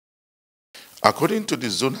According to the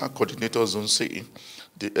zonal coordinator Zone C,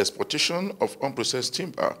 the exportation of unprocessed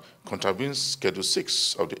timber contravenes Schedule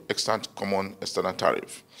 6 of the Extant Common External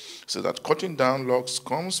Tariff, so that cutting down logs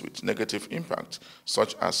comes with negative impact,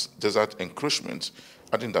 such as desert encroachment,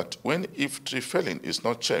 adding that if tree felling is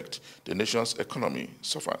not checked, the nation's economy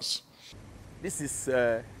suffers. This is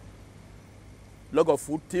log of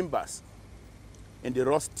wood timbers in the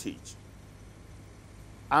raw stage,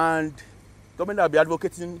 and government will be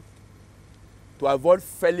advocating to avoid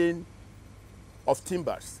felling of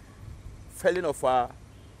timbers, felling of our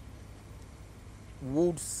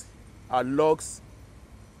woods, our logs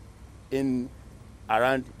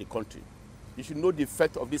around the country. You should know the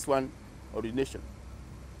effect of this one on the nation.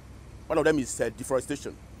 One of them is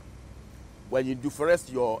deforestation. When you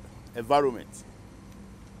deforest your environment,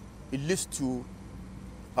 it leads to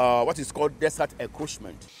what is called desert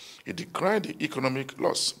encroachment. He decried the economic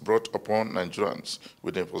loss brought upon Nigerians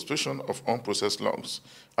with the exportation of unprocessed logs,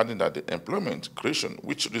 adding that the employment creation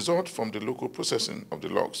which results from the local processing of the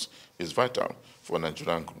logs is vital for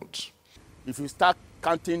Nigerian growth. If you start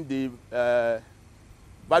counting the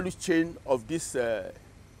value chain of this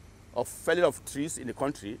of felling of trees in the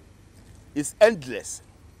country, it's endless,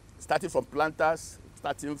 starting from planters,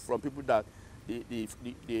 starting from people that the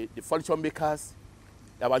furniture makers,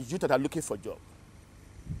 our youth that are looking for jobs.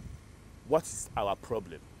 What is our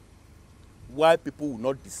problem? Why people will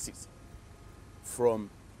not desist from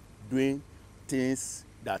doing things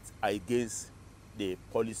that are against the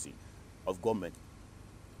policy of government?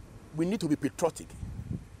 We need to be patriotic.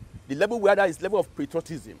 The level we are at is level of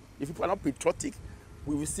patriotism. If people are not patriotic,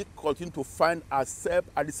 we will still continue to find ourselves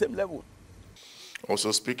at the same level.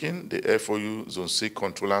 Also speaking, the FOU Zone C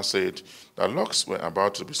controller said that logs were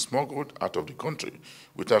about to be smuggled out of the country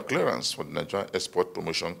without clearance from the Nigerian Export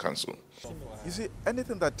Promotion Council. You see,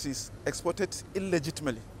 anything that is exported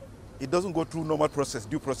illegitimately, it doesn't go through normal process,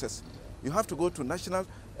 due process. You have to go to National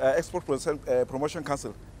Export Promotion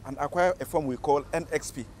Council and acquire a form we call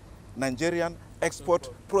NXP, Nigerian Export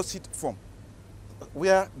Proceed Form,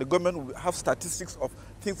 where the government will have statistics of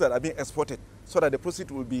things that are being exported so that the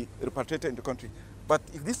proceeds will be repatriated in the country. But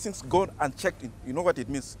if these things go unchecked, you know what it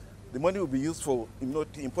means. The money will be used for,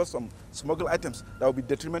 to import some smuggled items that will be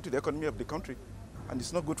detrimental to the economy of the country, and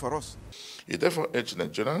it's not good for us. He therefore urged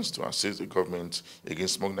Nigerians to assist the government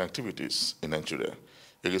against smuggling activities in Nigeria.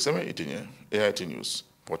 Egeseme Itinye, AIT News,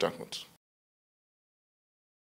 Port Harcourt.